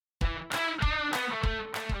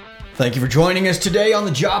Thank you for joining us today on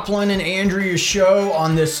the Joplin and Andrea Show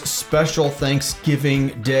on this special Thanksgiving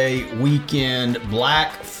Day weekend,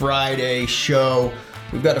 Black Friday show.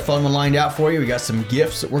 We've got a fun one lined out for you. We got some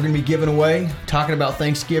gifts that we're going to be giving away, talking about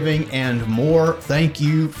Thanksgiving and more. Thank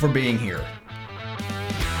you for being here.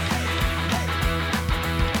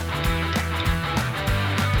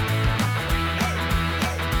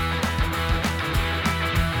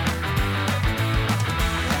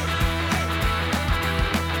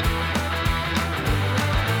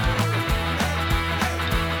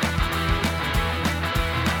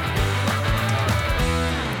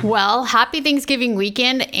 Well, happy Thanksgiving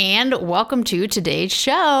weekend and welcome to today's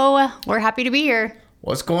show. We're happy to be here.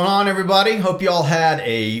 What's going on, everybody? Hope you all had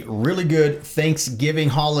a really good Thanksgiving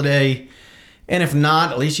holiday. And if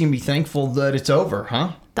not, at least you can be thankful that it's over,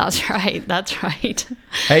 huh? That's right. That's right.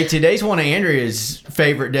 Hey, today's one of Andrea's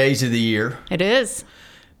favorite days of the year. It is.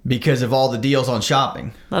 Because of all the deals on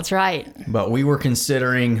shopping. That's right. But we were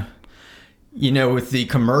considering, with the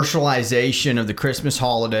commercialization of the Christmas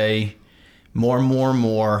holiday,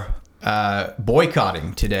 more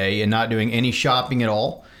boycotting today and not doing any shopping at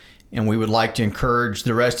all. And we would like to encourage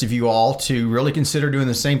the rest of you all to really consider doing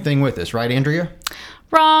the same thing with us. Right, Andrea?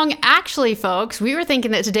 Wrong. Actually, folks, we were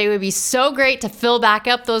thinking that today would be so great to fill back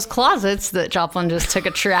up those closets that Joplin just took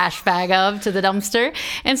a trash bag of to the dumpster.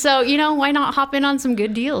 And so, why not hop in on some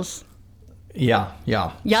good deals? Yeah.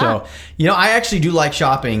 So, I actually do like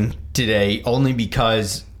shopping today only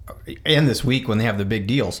because, and this week when they have the big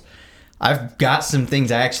deals, I've got some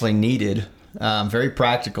things I actually needed, very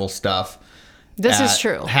practical stuff. This is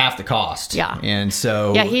true. Half the cost. Yeah. And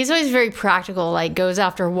so... Yeah, he's always very practical, goes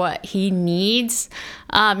after what he needs.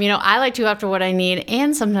 I like to go after what I need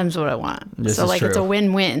and sometimes what I want. This is true. It's a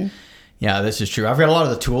win-win. Yeah, this is true. I've got a lot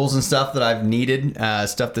of the tools and stuff that I've needed,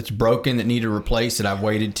 stuff that's broken that needed replaced that I've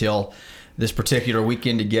waited till this particular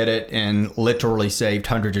weekend to get it and literally saved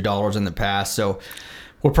hundreds of dollars in the past. So...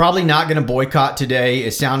 we're probably not going to boycott today.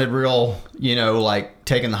 It sounded real, like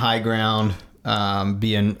taking the high ground,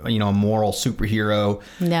 being, a moral superhero.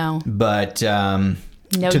 No. But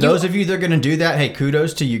those of you that are going to do that, hey,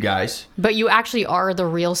 kudos to you guys. But you actually are the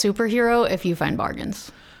real superhero if you find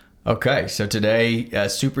bargains. Okay, so today,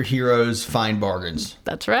 superheroes find bargains.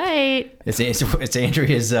 That's right. It's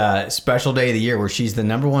Andrea's special day of the year where she's the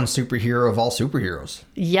number one superhero of all superheroes.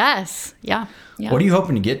 Yes. Yeah. What are you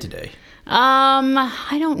hoping to get today?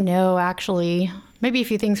 I don't know, actually. Maybe a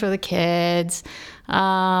few things for the kids.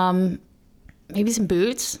 Maybe some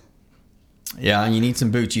boots. Yeah, you need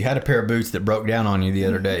some boots. You had a pair of boots that broke down on you the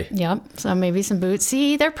other day. Yep. So maybe some boots.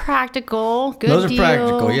 See, they're practical. Good Those are deal.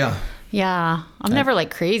 Practical, yeah. Yeah. I'm never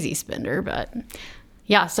crazy spender, but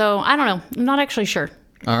yeah. So I don't know. I'm not actually sure.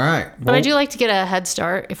 All right. But I do like to get a head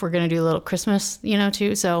start if we're going to do a little Christmas,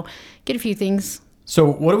 too. So get a few things. So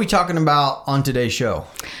what are we talking about on today's show?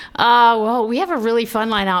 Well, we have a really fun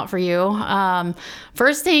line out for you.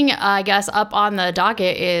 First thing, I guess, up on the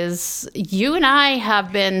docket is you and I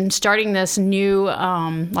have been starting this new,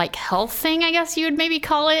 health thing, I guess you would maybe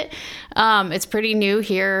call it. It's pretty new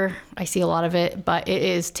here. I see a lot of it, but it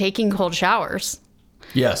is taking cold showers.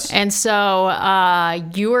 Yes. And so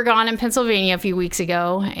you were gone in Pennsylvania a few weeks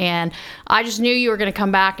ago, and I just knew you were going to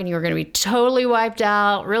come back and you were going to be totally wiped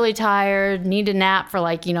out, really tired, need a nap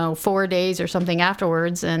for 4 days or something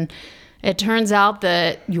afterwards. And it turns out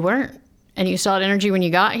that you weren't. And you still had energy when you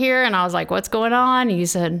got here. And I was like, what's going on? And you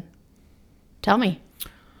said, tell me.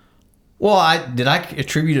 Well, did I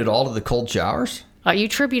attribute it all to the cold showers? You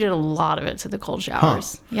attributed a lot of it to the cold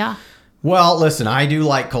showers. Huh. Yeah. Well, listen, I do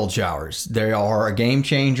like cold showers. They are a game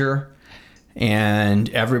changer, and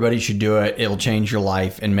everybody should do it. It'll change your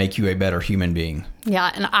life and make you a better human being.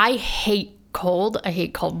 Yeah, and I hate cold. I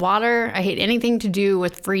hate cold water. I hate anything to do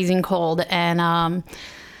with freezing cold, and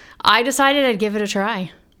I decided I'd give it a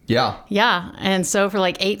try. Yeah. Yeah, and so for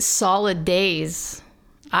 8 solid days,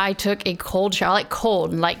 I took a cold shower,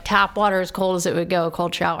 like tap water as cold as it would go, a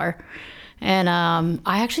cold shower. And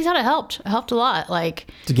I actually thought it helped. It helped a lot.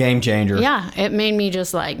 It's a game changer. Yeah, it made me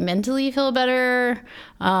just mentally feel better.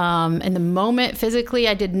 In the moment, physically,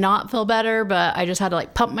 I did not feel better, but I just had to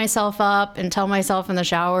pump myself up and tell myself in the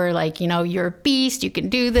shower, you're a beast, you can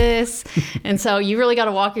do this. And so you really got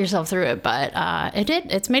to walk yourself through it. But it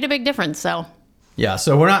did. It's made a big difference. So. Yeah,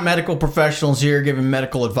 so we're not medical professionals here giving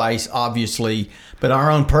medical advice, obviously, but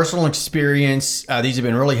our own personal experience, these have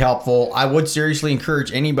been really helpful. I would seriously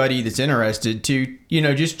encourage anybody that's interested to,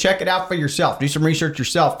 just check it out for yourself. Do some research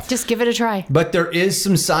yourself. Just give it a try. But there is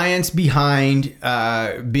some science behind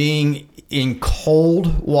being in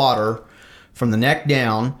cold water from the neck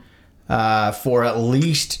down for at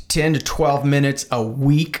least 10 to 12 minutes a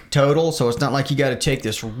week total. So it's not like you got to take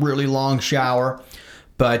this really long shower.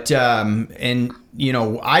 But, and, you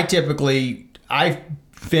know, I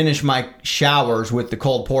finish my showers with the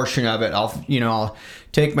cold portion of it. I'll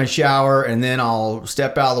take my shower and then I'll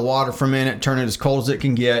step out of the water for a minute, turn it as cold as it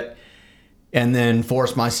can get, and then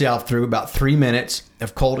force myself through about 3 minutes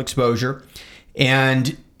of cold exposure.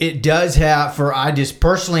 And it does have,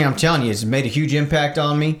 personally, I'm telling you, it's made a huge impact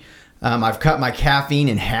on me. I've cut my caffeine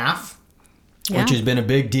in half, which has been a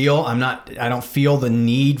big deal. I don't feel the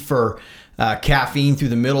need for caffeine through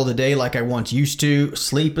the middle of the day like I once used to.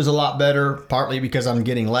 Sleep is a lot better, partly because I'm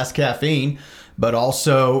getting less caffeine, but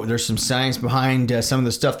also there's some science behind some of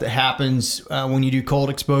the stuff that happens when you do cold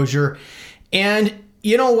exposure. And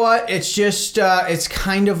you know what? It's just, it's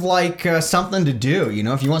kind of like something to do. You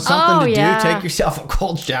know, if you want something to do, take yourself a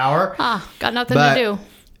cold shower. Got nothing to do.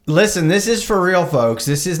 Listen, this is for real, folks.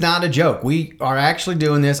 This is not a joke. We are actually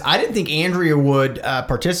doing this. I didn't think Andrea would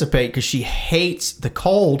participate because she hates the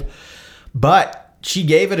cold, but she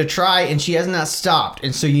gave it a try and she has not stopped.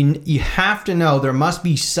 And so you have to know there must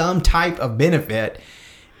be some type of benefit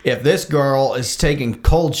if this girl is taking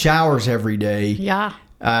cold showers every day. Yeah.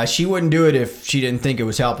 She wouldn't do it if she didn't think it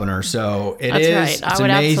was helping her. So That's right. It's I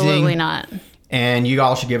would amazing, absolutely not. And you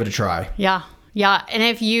all should give it a try. Yeah. Yeah. And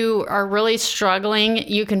if you are really struggling,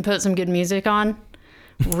 you can put some good music on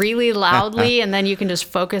really loudly and then you can just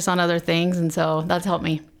focus on other things. And so that's helped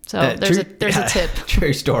me. So there's a tip.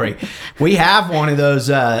 True story. We have one of those,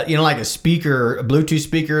 like a Bluetooth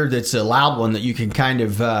speaker that's a loud one that you can kind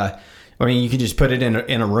of, you can just put it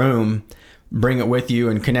in a room, bring it with you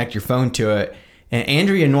and connect your phone to it. And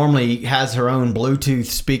Andrea normally has her own Bluetooth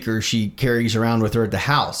speaker she carries around with her at the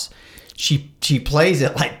house. She plays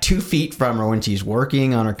it like 2 feet from her when she's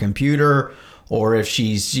working on her computer, or if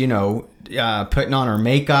she's, putting on her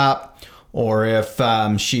makeup, or if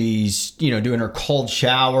she's, doing her cold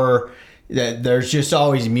shower. There's just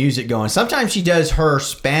always music going. Sometimes she does her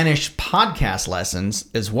Spanish podcast lessons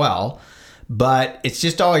as well. But it's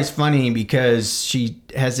just always funny because she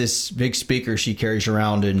has this big speaker she carries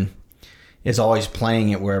around and is always playing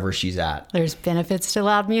it wherever she's at. There's benefits to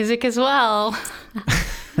loud music as well.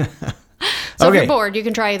 So if you're bored, you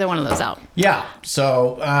can try either one of those out. Yeah.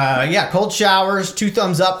 So, cold showers, 2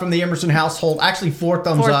 thumbs up from the Emerson household. Actually, 4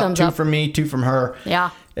 thumbs up. 2 from me, 2 from her.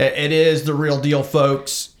 Yeah. It is the real deal,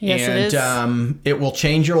 folks. Yes, and, it is. It will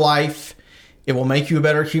change your life. It will make you a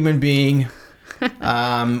better human being. We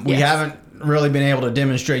haven't really been able to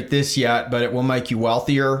demonstrate this yet, but it will make you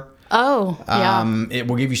wealthier. Oh, yeah. It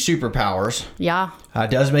will give you superpowers. Yeah.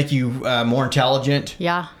 It does make you more intelligent.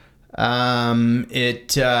 Yeah.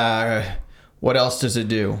 What else does it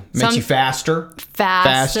do? Makes you faster.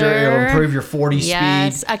 Faster. It'll improve your 40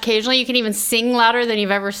 speed. Occasionally you can even sing louder than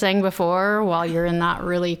you've ever sang before while you're in that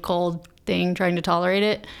really cold thing trying to tolerate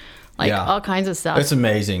it. All kinds of stuff. It's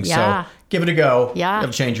amazing. Yeah. So give it a go. Yeah.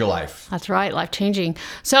 It'll change your life. That's right. Life-changing.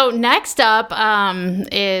 So next up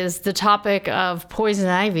is the topic of poison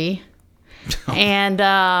ivy. And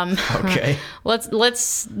okay,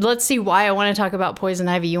 let's see why I want to talk about poison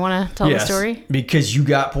ivy. You want to tell the story? Because you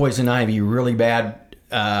got poison ivy really bad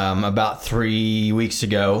about 3 weeks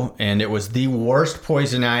ago, and it was the worst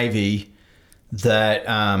poison ivy that,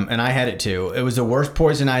 and I had it too. It was the worst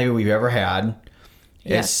poison ivy we've ever had.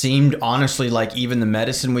 It seemed honestly like even the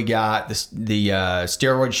medicine we got, the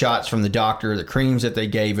steroid shots from the doctor, the creams that they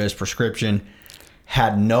gave us, prescription,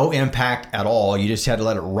 had no impact at all. You just had to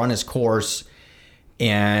let it run its course.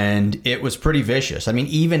 And it was pretty vicious. I mean,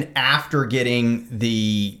 even after getting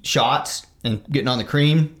the shots and getting on the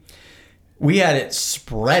cream, we had it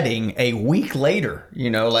spreading a week later,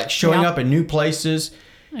 showing up in new places.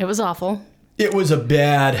 It was awful. It was a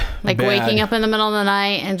bad. Waking up in the middle of the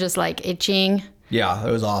night and just itching. Yeah,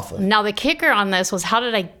 it was awful. Now the kicker on this was how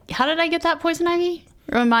did I get that poison ivy?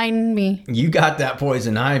 Remind me. You got that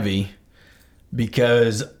poison ivy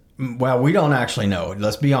because, we don't actually know.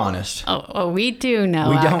 Let's be honest. Oh, we do know.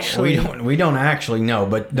 We don't actually know.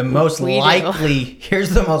 But the most likely,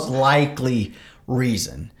 here's the most likely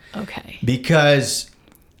reason. Okay. Because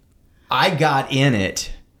I got in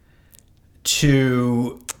it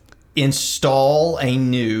to install a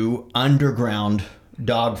new underground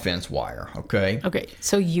dog fence wire. Okay.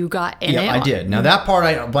 So you got in it? Yeah, I did. Now that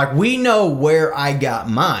part we know where I got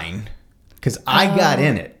mine because I got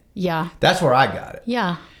in it. Yeah. That's where I got it.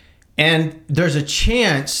 Yeah. And there's a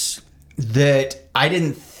chance that I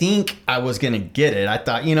didn't think I was going to get it. I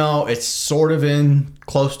thought, it's sort of in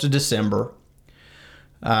close to December.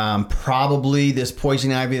 Probably this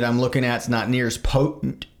poison ivy that I'm looking at is not near as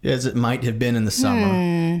potent as it might have been in the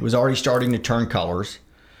summer. It was already starting to turn colors.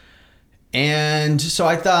 And so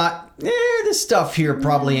I thought, this stuff here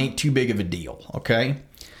probably ain't too big of a deal, okay?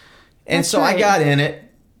 And That's so I right. got in it,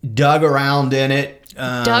 dug around in it.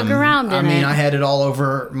 I mean, I had it all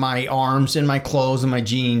over my arms and my clothes and my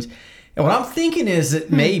jeans. And what I'm thinking is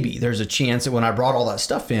that maybe there's a chance that when I brought all that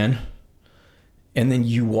stuff in and then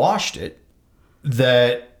you washed it,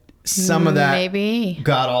 that some of that Maybe.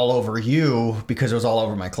 got all over you because it was all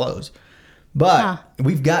over my clothes. But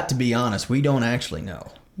we've got to be honest. We don't actually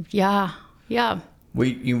know. Yeah. Yeah.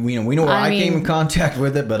 We know where I came in contact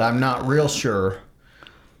with it, but I'm not real sure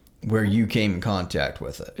where you came in contact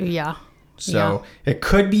with it. Yeah. So it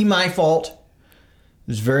could be my fault.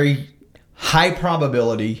 There's very high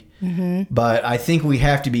probability, but I think we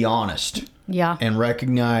have to be honest Yeah. and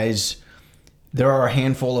recognize there are a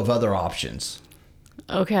handful of other options.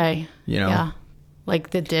 Okay. You know? Yeah. Like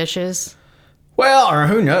the dishes. Well, or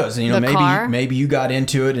who knows? You know, The car? maybe you got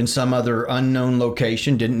into it in some other unknown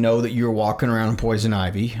location, didn't know that you were walking around in poison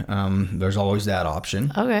ivy. There's always that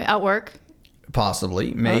option. Okay. At work.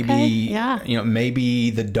 Possibly. Maybe, Okay, yeah. Maybe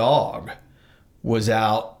the dog was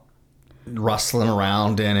out rustling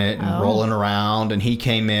around in it and Oh. rolling around, and he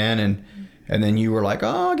came in, and then you were like,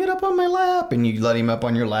 oh, get up on my lap, and you let him up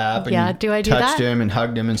on your lap, and Yeah, you do I do touched that? him and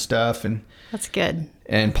hugged him and stuff, and That's good.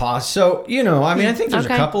 pause. So, I think there's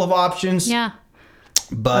Okay. a couple of options, Yeah.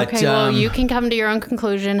 but Okay. Well, you can come to your own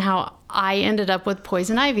conclusion how I ended up with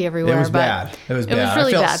poison ivy everywhere. it was but bad. It was bad. It was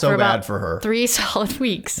really I felt bad so for bad about for her. 3 solid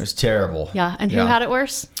weeks. It was terrible. Yeah. And who had it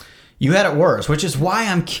worse? You had it worse, which is why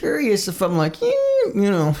I'm curious if I'm like,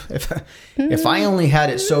 if I only had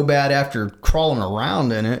it so bad after crawling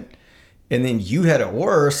around in it, and then you had it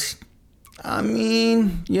worse. I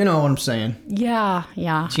mean, you know what I'm saying. Yeah.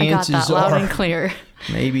 Yeah. I got Chances that loud are- and clear.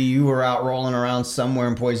 Maybe you were out rolling around somewhere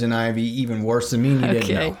in poison ivy, even worse than me, and you didn't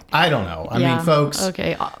Okay. know. I don't know. I Yeah. mean, folks,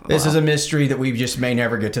 Okay. this well, is a mystery that we just may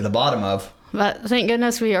never get to the bottom of. But thank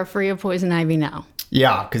goodness we are free of poison ivy now.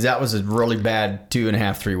 Yeah, because that was a really bad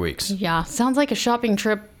 2.5, 3 weeks. Yeah. Sounds like a shopping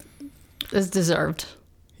trip is deserved.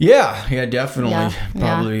 Yeah, definitely. Yeah,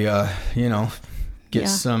 Probably, get Yeah.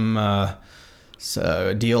 some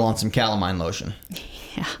deal on some calamine lotion.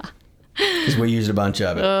 Yeah. Because we used a bunch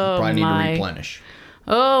of it. Probably need my. to replenish.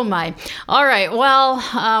 Oh my. All right. Well,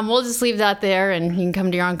 we'll just leave that there and you can come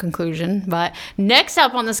to your own conclusion. But next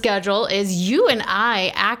up on the schedule is you and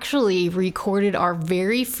I actually recorded our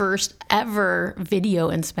very first ever video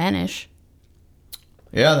in Spanish.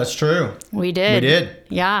 Yeah, that's true. We did. We did.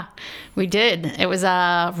 Yeah, we did. It was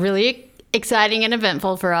really exciting and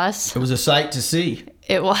eventful for us. It was a sight to see.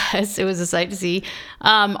 It was. It was a sight to see.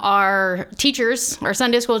 Our teachers, our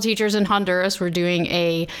Sunday school teachers in Honduras, were doing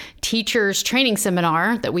a teachers training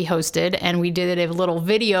seminar that we hosted, and we did a little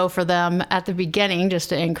video for them at the beginning just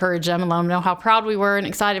to encourage them and let them know how proud we were and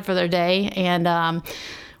excited for their day. And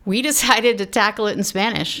we decided to tackle it in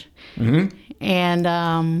Spanish. Mm-hmm.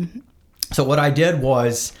 And So what I did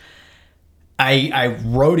was I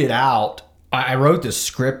wrote it out. I wrote the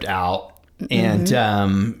script out and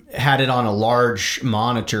had it on a large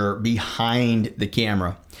monitor behind the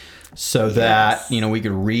camera so that, we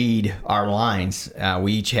could read our lines.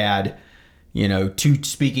 We each had, 2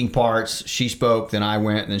 speaking parts. She spoke, then I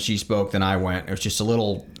went, and then she spoke, then I went. It was just a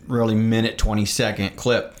little really minute, 20-second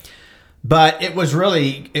clip. But it was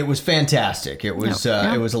fantastic. It was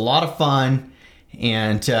it was a lot of fun.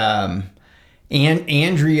 And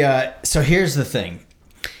Andrea, so here's the thing.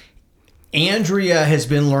 Andrea has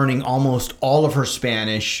been learning almost all of her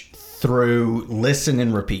Spanish through listen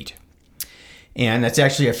and repeat. And that's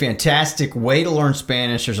actually a fantastic way to learn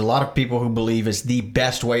Spanish. There's a lot of people who believe it's the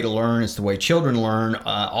best way to learn. It's the way children learn.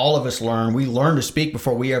 All of us learn. We learn to speak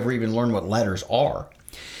before we ever even learn what letters are.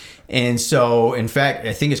 And so, in fact,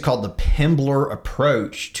 I think it's called the Pembler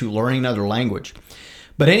approach to learning another language.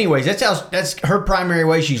 But anyways, that's her primary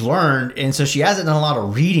way she's learned. And so she hasn't done a lot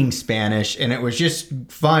of reading Spanish. And it was just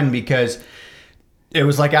fun because it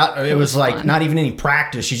was like fun. not even any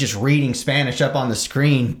practice. She's just reading Spanish up on the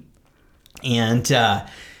screen. And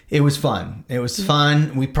it was fun. It was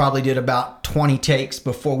fun. We probably did about 20 takes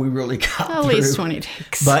before we really got at through. least 20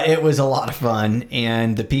 takes. But it was a lot of fun.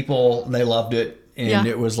 And the people, they loved it. And Yeah.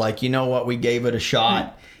 it was like, you know what? We gave it a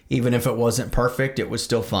shot. Even if it wasn't perfect, it was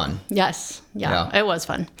still fun. Yes. Yeah. It was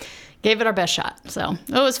fun. Gave it our best shot. So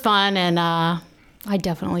it was fun. And I'd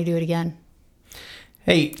definitely do it again.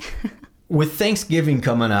 Hey, with Thanksgiving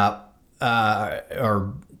coming up,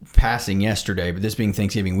 or passing yesterday, but this being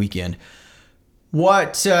Thanksgiving weekend,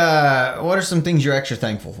 what are some things you're extra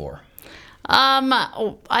thankful for?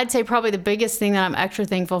 I'd say probably the biggest thing that I'm extra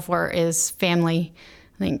thankful for is family.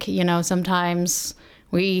 I think, sometimes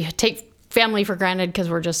we take family for granted because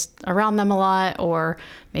we're just around them a lot, or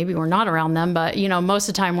maybe we're not around them, but most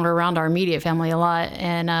of the time we're around our immediate family a lot,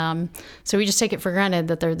 and so we just take it for granted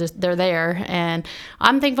that they're there. And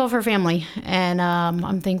I'm thankful for family, and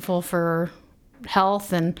I'm thankful for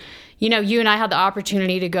health. And you and I had the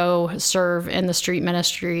opportunity to go serve in the street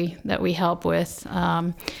ministry that we help with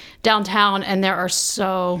downtown, and there are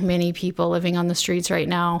so many people living on the streets right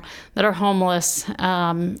now that are homeless,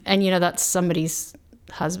 and that's somebody's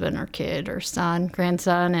husband or kid or son,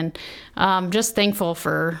 grandson, and just thankful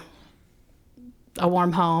for a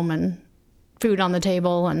warm home and food on the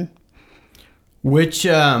table. And which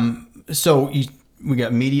we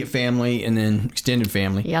got immediate family and then extended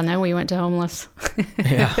family. Yeah, and then we went to homeless.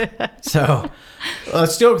 Yeah. So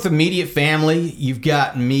let's deal with immediate family. You've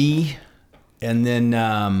got me and then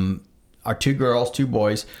our 2 girls, 2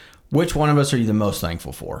 boys. Which one of us are you the most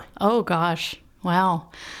thankful for? Oh, gosh. Wow.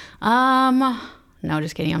 No,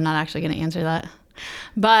 just kidding. I'm not actually going to answer that.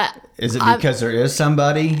 But is it because there is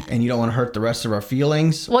somebody and you don't want to hurt the rest of our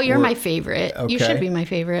feelings? Well, you're my favorite. Okay. You should be my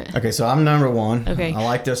favorite. Okay, so I'm number 1. Okay. I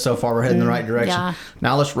like this so far. We're heading in the right direction. Yeah.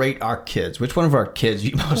 Now let's rate our kids. Which one of our kids are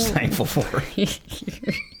you most thankful for?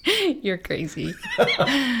 You're crazy.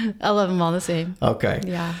 I love them all the same. Okay.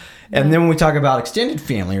 Yeah. And then when we talk about extended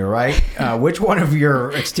family, right? Which one of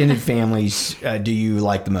your extended families do you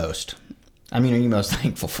like the most? I mean, are you most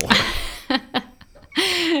thankful for?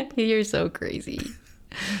 You're so crazy.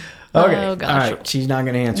 Okay. Oh, gosh. All right. She's not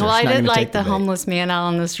going to answer. Well, She's I not did gonna like take the bait. homeless man out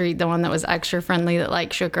on the street, the one that was extra friendly, that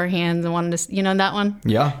like shook our hands and wanted to, that one?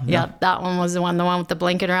 Yeah. Yeah, that one was the one with the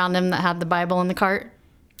blanket around him that had the Bible in the cart.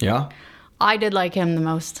 Yeah. I did like him the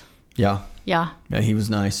most. Yeah. Yeah. Yeah, he was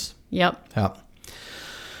nice. Yep. Yeah.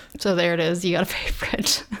 So there it is. You got a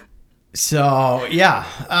favorite. So, yeah.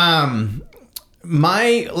 Let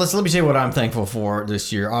me say what I'm thankful for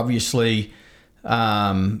this year. Obviously,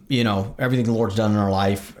 everything the Lord's done in our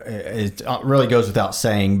life, it really goes without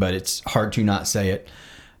saying, but it's hard to not say it.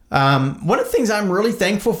 One of the things I'm really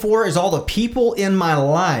thankful for is all the people in my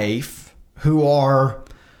life who are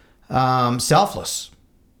selfless,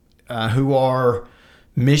 who are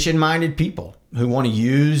mission-minded people, who want to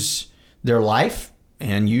use their life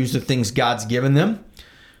and use the things God's given them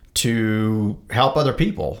to help other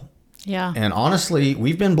people. Yeah. And honestly,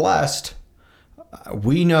 we've been blessed.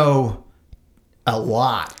 We know a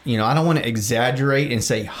lot. I don't want to exaggerate and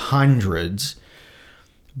say hundreds,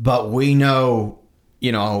 but we know,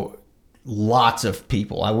 lots of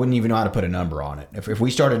people. I wouldn't even know how to put a number on it. If we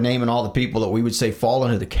started naming all the people that we would say fall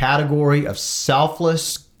into the category of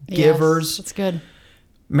selfless givers. Yes, that's good.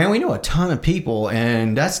 Man, we know a ton of people,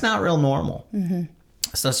 and that's not real normal. Mm-hmm.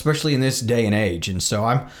 So especially in this day and age. And so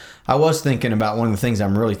I was thinking about one of the things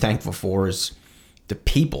I'm really thankful for is the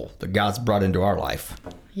people that God's brought into our life.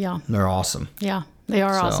 Yeah. They're awesome. Yeah, they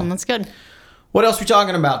are awesome. That's good. What else are we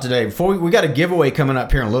talking about today? Before we got a giveaway coming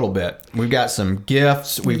up here in a little bit. We've got some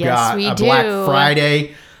gifts. We've got a Black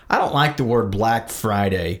Friday. I don't like the word Black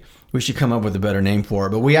Friday. We should come up with a better name for it.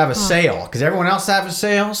 But we have a sale. Because everyone else having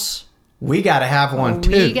sales, we got to have one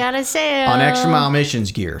too. We got a sale. On Extra Mile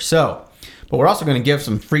Missions gear. But we're also going to give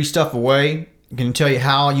some free stuff away. I'm going to tell you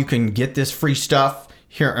how you can get this free stuff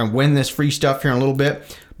here and win this free stuff here in a little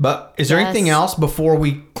bit. But is there anything else before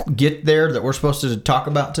we get there that we're supposed to talk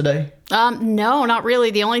about today? No, not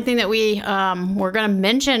really. The only thing that we were going to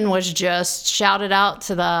mention was just shout it out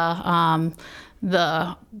to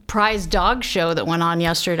the prize dog show that went on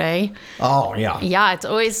yesterday. Oh, yeah. Yeah, it's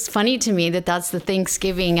always funny to me that that's the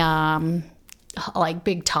Thanksgiving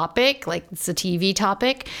big topic, like it's a TV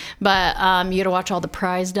topic, but you get to watch all the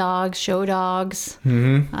prize dogs, show dogs.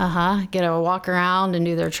 Mm-hmm. Get to walk around and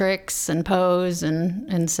do their tricks and pose,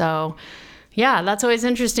 and so yeah, that's always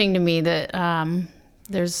interesting to me that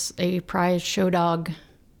there's a prize show dog.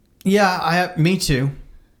 Yeah, me too.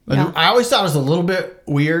 Yeah. I always thought it was a little bit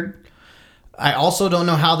weird. I also don't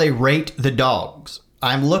know how they rate the dogs.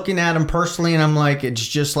 I'm looking at them personally, and I'm like, it's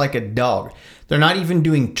just like a dog. They're not even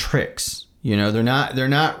doing tricks. They're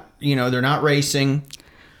not racing.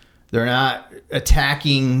 They're not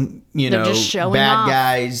attacking, They're just showing bad off.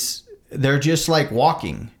 guys. They're just like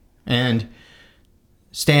walking and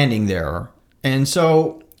standing there. And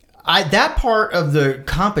so that part of the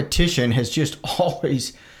competition has just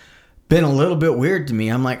always been a little bit weird to me.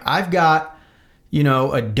 I'm like, I've got,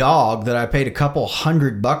 a dog that I paid a couple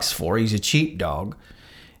 $100 for. He's a cheap dog.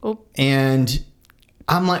 Oh. And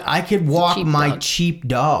I'm like, I could walk my cheap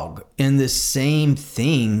dog in the same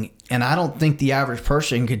thing, and I don't think the average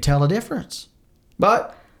person could tell a difference.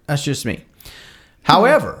 But that's just me.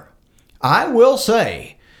 However, I will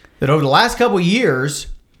say that over the last couple of years,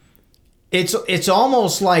 it's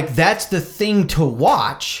almost like that's the thing to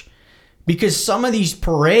watch because some of these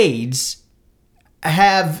parades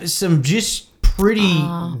have some just pretty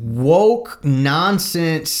woke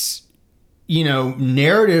nonsense,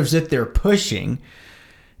 narratives that they're pushing,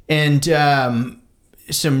 and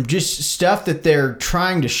some just stuff that they're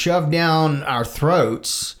trying to shove down our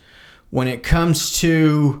throats when it comes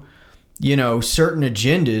to, certain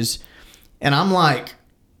agendas. And I'm like,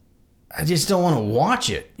 I just don't want to watch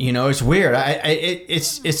it. It's weird.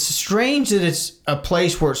 It's strange that it's a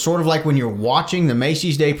place where it's sort of like when you're watching the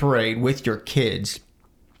Macy's Day Parade with your kids,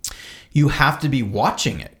 you have to be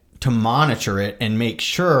watching it to monitor it and make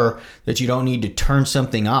sure that you don't need to turn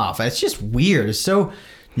something off. It's just weird. It's so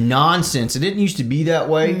nonsense. It didn't used to be that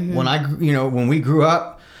way when we grew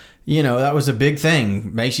up. That was a big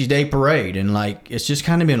thing, Macy's Day Parade, and it's just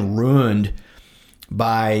kind of been ruined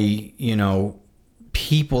by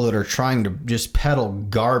people that are trying to just peddle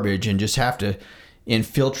garbage and just have to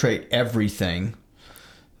infiltrate everything.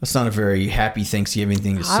 That's not a very happy Thanksgiving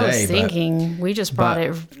thing to say. I was thinking we just brought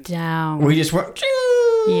it down. We just went.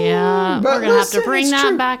 Yeah, but we're gonna have to bring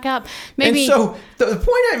that back up. Maybe. And so the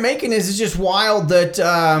point I'm making is, it's just wild that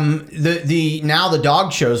now the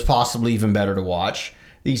dog show is possibly even better to watch.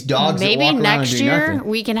 These dogs. Maybe that walk around next and do year nothing.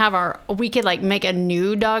 we could make a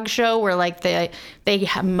new dog show where they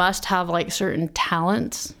must have certain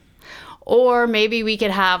talents, or maybe we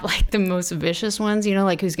could have the most vicious ones.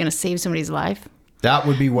 Who's gonna save somebody's life. That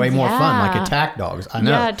would be way more fun, like attack dogs. I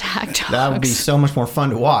know. Yeah, attack dogs. That would be so much more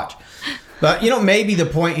fun to watch. But, maybe the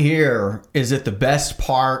point here is that the best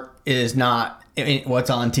part is not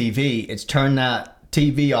what's on TV. It's turn that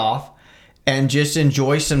TV off and just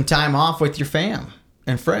enjoy some time off with your fam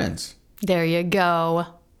and friends. There you go.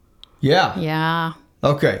 Yeah. Yeah.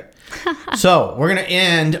 Okay. So we're going to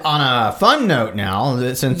end on a fun note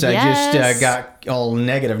now, since I just got all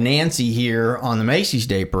negative Nancy here on the Macy's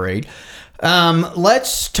Day Parade.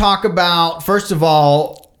 Let's talk about, first of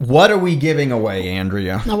all, what are we giving away,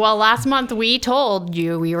 Andrea? Well, last month we told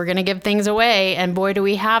you we were going to give things away, and boy, do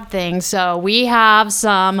we have things. So we have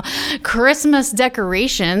some Christmas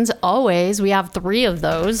decorations. Always. We have 3 of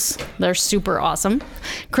those. They're super awesome.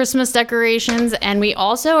 Christmas decorations. And we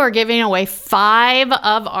also are giving away 5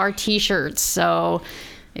 of our t-shirts. So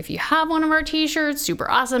if you have one of our t-shirts, super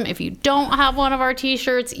awesome. If you don't have one of our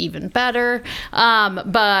t-shirts, even better.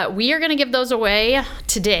 But we are going to give those away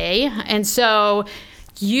today. And so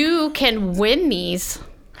you can win these,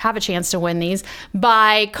 have a chance to win these,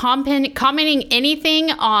 by commenting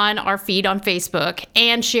anything on our feed on Facebook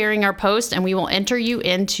and sharing our post, and we will enter you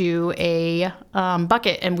into a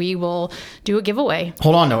bucket, and we will do a giveaway.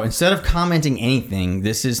 Hold on, though. Instead of commenting anything,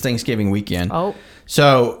 this is Thanksgiving weekend. Oh.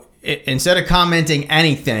 So instead of commenting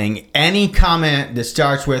anything, any comment that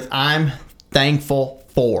starts with, I'm thankful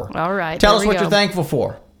for. All right. Tell us what you're thankful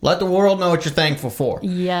for. Let the world know what you're thankful for.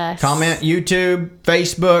 Yes. Comment YouTube,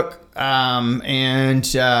 Facebook,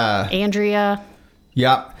 and Andrea.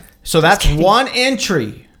 Yep. So that's one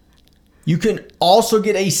entry. You can also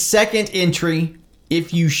get a second entry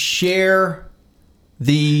if you share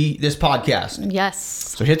this podcast. Yes.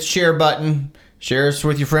 So hit the share button, share us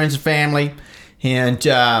with your friends and family. And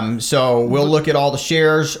so we'll look at all the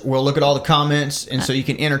shares, we'll look at all the comments, and so you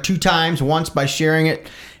can enter 2 times, once by sharing it,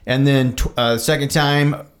 and then second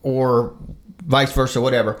time, or vice versa,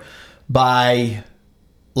 whatever, by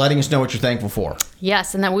letting us know what you're thankful for.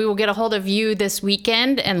 Yes, and then we will get a hold of you this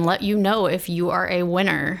weekend and let you know if you are a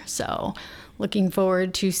winner. So looking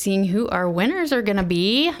forward to seeing who our winners are going to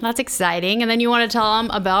be. That's exciting. And then you want to tell them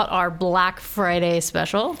about our Black Friday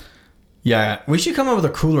special. Yeah, we should come up with a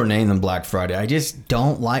cooler name than Black Friday. I just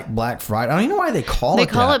don't like Black Friday. I don't even know why they call it that.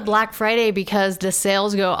 They call it Black Friday because the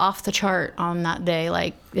sales go off the chart on that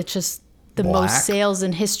day. It's just the most sales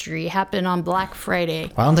in history happen on Black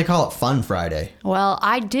Friday. Why don't they call it Fun Friday? Well,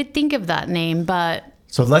 I did think of that name, but...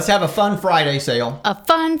 So let's have a Fun Friday sale. A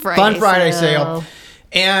Fun Friday Fun Friday sale.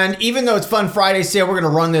 And even though it's Fun Friday sale, we're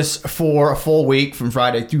going to run this for a full week from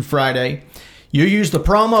Friday through Friday. You use the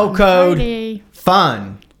promo code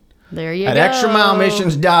FUN. There you at go.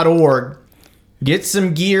 extramilemissions.org. Get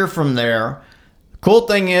some gear from there. Cool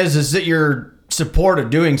thing is that your support of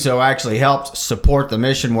doing so actually helps support the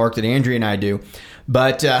mission work that Andrea and I do.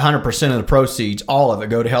 But 100% of the proceeds, all of it,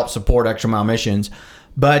 go to help support Extra Mile Missions.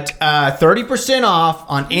 But 30% off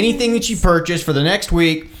on anything that you purchase for the next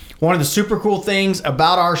week. One of the super cool things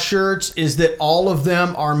about our shirts is that all of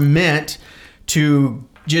them are meant to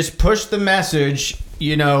just push the message,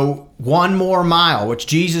 one more mile, which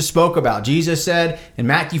Jesus spoke about. Jesus said in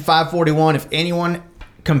Matthew 5:41, if anyone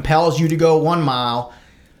compels you to go 1 mile,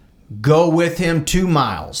 go with him 2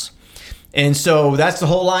 miles. And so that's the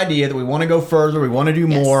whole idea, that we want to go further. We want to do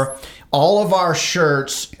more. all of our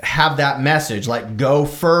shirts have that message, like go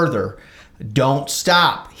further, don't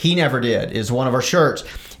stop. He never did is one of our shirts.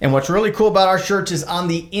 And what's really cool about our shirts is on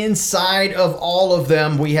the inside of all of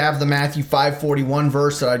them, we have the Matthew 5:41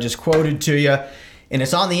 verse that I just quoted to you. And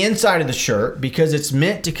it's on the inside of the shirt because it's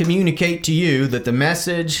meant to communicate to you that the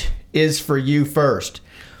message is for you first.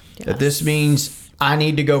 Yes. That this means I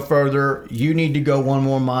need to go further. You need to go one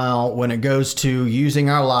more mile when it goes to using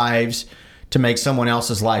our lives to make someone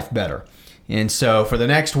else's life better. And so for the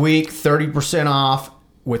next week, 30% off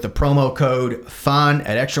with the promo code FUN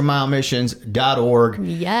at extramilemissions.org.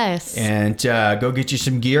 Yes. And go get you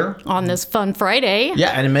some gear. On this Fun Friday. Yeah,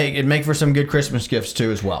 and it'd make for some good Christmas gifts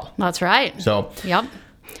too as well. That's right. So, Yep.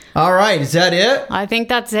 all right, is that it? I think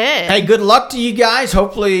that's it. Hey, good luck to you guys.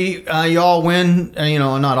 Hopefully you all win.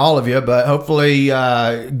 Not all of you, but hopefully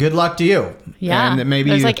good luck to you. Yeah. And that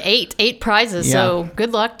maybe there's you, like eight prizes. Yeah. So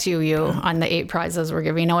good luck to you on the 8 prizes we're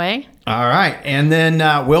giving away. All right. And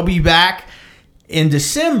then we'll be back in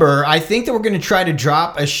December. I think that we're going to try to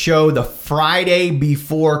drop a show the Friday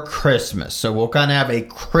before Christmas. So we'll kind of have a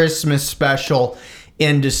Christmas special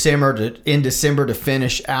in December to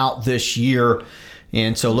finish out this year.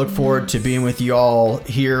 And so look forward to being with you all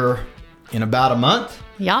here in about a month.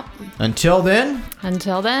 Yep. Until then,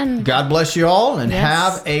 God bless you all and Yes.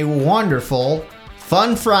 have a wonderful,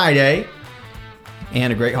 fun Friday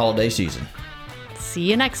and a great holiday season. See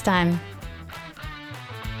you next time.